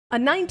A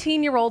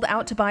 19-year-old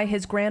out to buy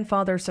his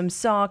grandfather some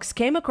socks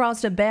came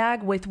across a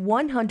bag with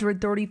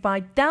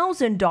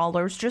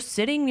 $135,000 just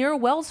sitting near a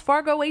Wells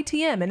Fargo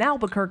ATM in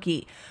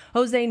Albuquerque.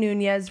 Jose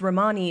Nunez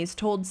Romanes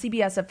told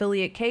CBS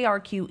affiliate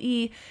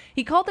KRQE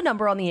he called the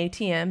number on the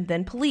ATM,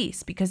 then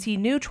police, because he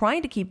knew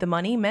trying to keep the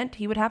money meant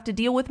he would have to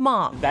deal with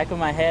mom. Back of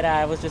my head,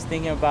 I was just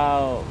thinking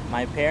about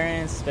my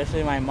parents,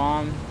 especially my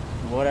mom.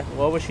 What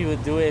would she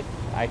would do if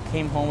I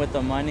came home with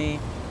the money,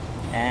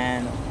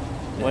 and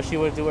what she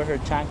would do with her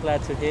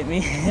chancla to hit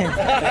me.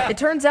 It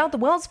turns out the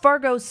Wells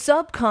Fargo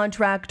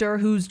subcontractor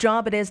whose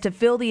job it is to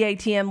fill the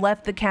ATM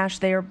left the cash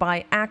there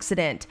by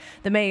accident.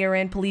 The mayor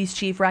and police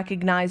chief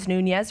recognized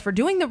Nunez for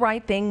doing the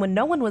right thing when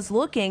no one was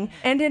looking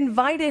and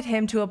invited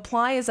him to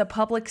apply as a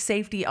public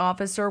safety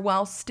officer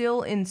while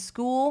still in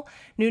school.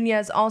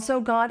 Nunez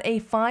also got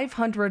a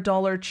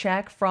 $500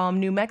 check from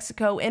New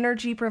Mexico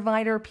energy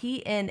provider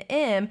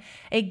PNM,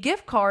 a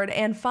gift card,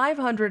 and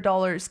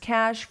 $500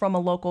 cash from a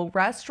local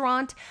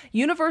restaurant,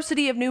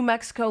 University of New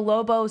Mexico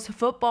Lobos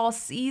football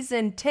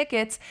season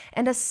tickets,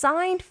 and a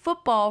signed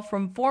football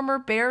from former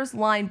Bears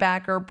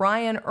linebacker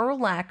Brian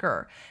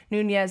Urlacher.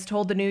 Nunez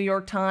told the New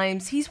York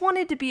Times he's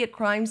wanted to be a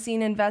crime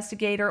scene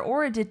investigator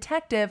or a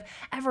detective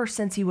ever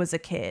since he was a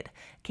kid.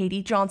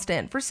 Katie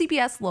Johnston for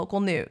CBS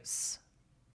Local News.